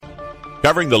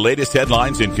covering the latest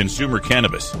headlines in consumer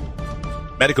cannabis,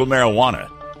 medical marijuana,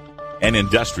 and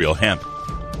industrial hemp.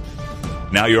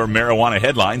 Now your marijuana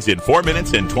headlines in 4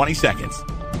 minutes and 20 seconds.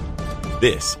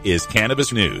 This is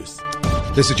Cannabis News.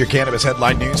 This is your Cannabis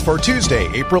Headline News for Tuesday,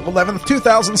 April 11th,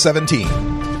 2017.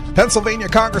 Pennsylvania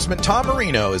Congressman Tom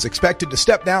Marino is expected to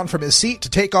step down from his seat to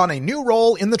take on a new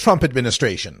role in the Trump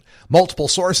administration. Multiple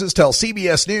sources tell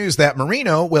CBS News that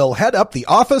Marino will head up the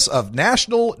Office of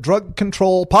National Drug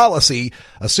Control Policy,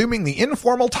 assuming the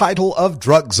informal title of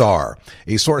drug czar.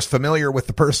 A source familiar with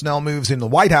the personnel moves in the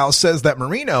White House says that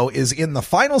Marino is in the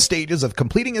final stages of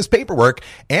completing his paperwork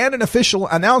and an official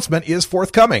announcement is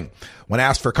forthcoming. When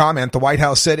asked for comment, the White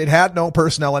House said it had no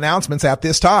personnel announcements at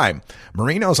this time.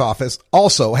 Marino's office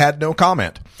also had no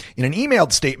comment. In an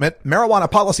emailed statement, Marijuana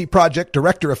Policy Project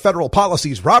Director of Federal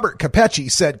Policies Robert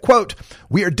Capecci said, quote,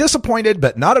 "We are disappointed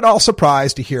but not at all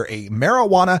surprised to hear a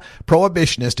marijuana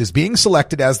prohibitionist is being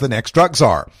selected as the next drug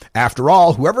czar. After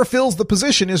all, whoever fills the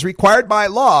position is required by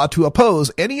law to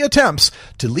oppose any attempts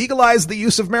to legalize the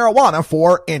use of marijuana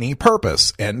for any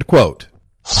purpose," end quote.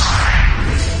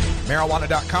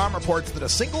 Marijuana.com reports that a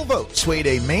single vote swayed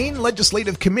a Maine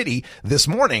legislative committee this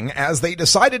morning as they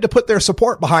decided to put their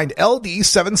support behind LD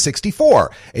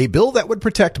 764, a bill that would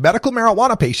protect medical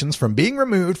marijuana patients from being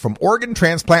removed from organ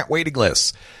transplant waiting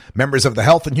lists. Members of the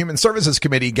Health and Human Services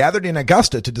Committee gathered in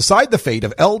Augusta to decide the fate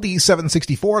of LD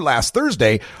 764 last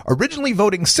Thursday, originally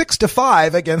voting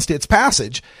 6-5 against its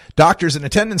passage. Doctors in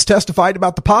attendance testified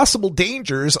about the possible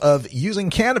dangers of using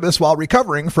cannabis while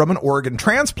recovering from an organ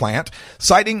transplant,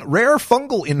 citing rare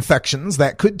fungal infections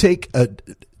that could take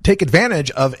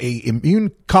advantage of a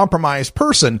immune-compromised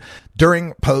person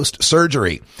during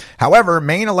post-surgery. However,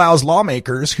 Maine allows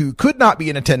lawmakers who could not be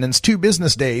in attendance 2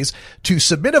 business days to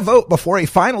submit a vote before a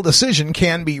final decision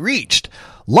can be reached.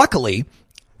 Luckily,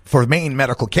 for Maine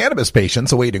medical cannabis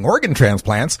patients awaiting organ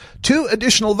transplants, 2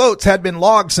 additional votes had been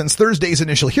logged since Thursday's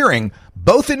initial hearing,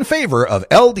 both in favor of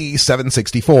LD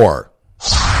 764.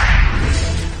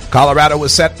 Colorado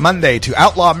was set Monday to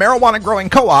outlaw marijuana growing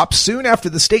co-ops soon after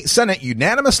the state Senate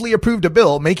unanimously approved a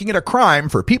bill making it a crime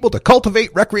for people to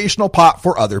cultivate recreational pot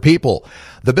for other people.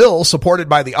 The bill, supported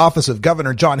by the office of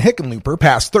Governor John Hickenlooper,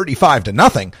 passed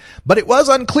 35-0, but it was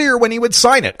unclear when he would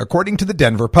sign it, according to the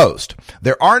Denver Post.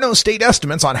 There are no state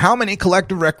estimates on how many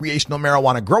collective recreational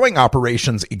marijuana growing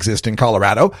operations exist in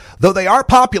Colorado, though they are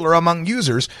popular among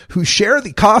users who share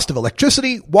the cost of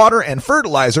electricity, water, and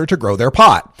fertilizer to grow their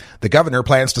pot. The governor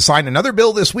plans to sign another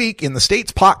bill this week in the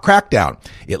state's pot crackdown.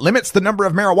 It limits the number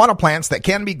of marijuana plants that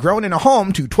can be grown in a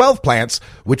home to 12 plants,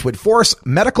 which would force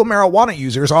medical marijuana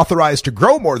users authorized to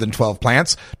grow more than 12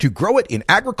 plants to grow it in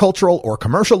agricultural or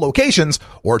commercial locations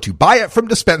or to buy it from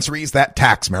dispensaries that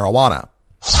tax marijuana.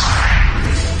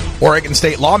 Oregon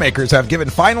state lawmakers have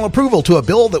given final approval to a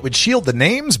bill that would shield the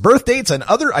names, birth dates, and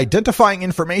other identifying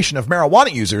information of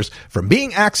marijuana users from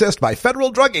being accessed by federal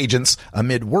drug agents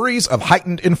amid worries of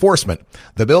heightened enforcement.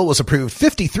 The bill was approved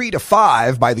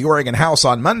 53-5 by the Oregon House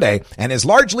on Monday and is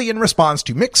largely in response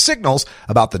to mixed signals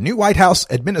about the new White House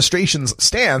administration's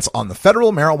stance on the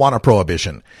federal marijuana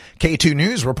prohibition. K2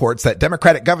 News reports that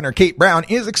Democratic Governor Kate Brown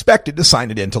is expected to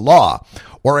sign it into law.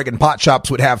 Oregon pot shops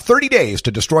would have 30 days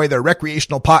to destroy their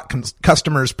recreational pot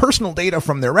customers' personal data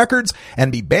from their records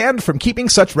and be banned from keeping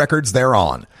such records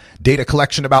thereon. Data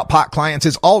collection about pot clients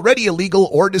is already illegal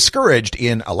or discouraged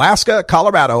in Alaska,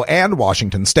 Colorado, and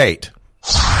Washington state.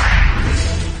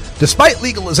 Despite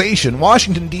legalization,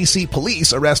 Washington, D.C.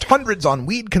 police arrest hundreds on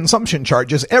weed consumption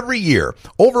charges every year,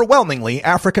 overwhelmingly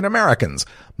African Americans.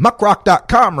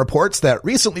 Muckrock.com reports that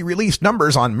recently released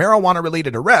numbers on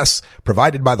marijuana-related arrests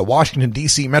provided by the Washington,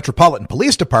 D.C. Metropolitan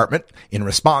Police Department in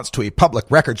response to a public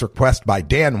records request by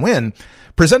Dan Wynn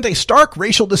present a stark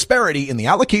racial disparity in the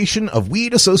allocation of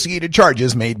weed-associated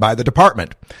charges made by the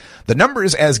department. The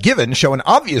numbers as given show an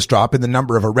obvious drop in the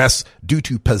number of arrests due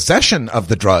to possession of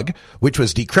the drug, which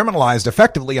was decriminalized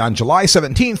effectively on July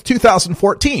 17,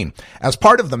 2014, as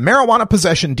part of the Marijuana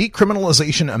Possession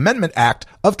Decriminalization Amendment Act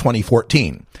of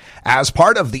 2014. As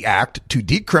part of the act to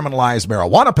decriminalize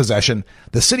marijuana possession,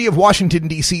 the city of Washington,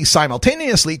 D.C.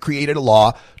 simultaneously created a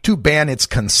law to ban its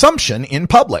consumption in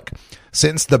public.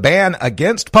 Since the ban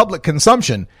against public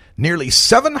consumption, nearly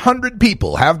 700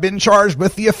 people have been charged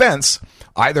with the offense,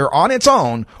 either on its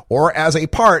own or as a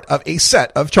part of a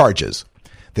set of charges.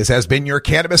 This has been your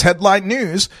Cannabis Headline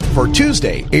News for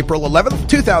Tuesday, April 11th,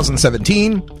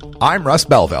 2017. I'm Russ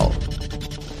Belville.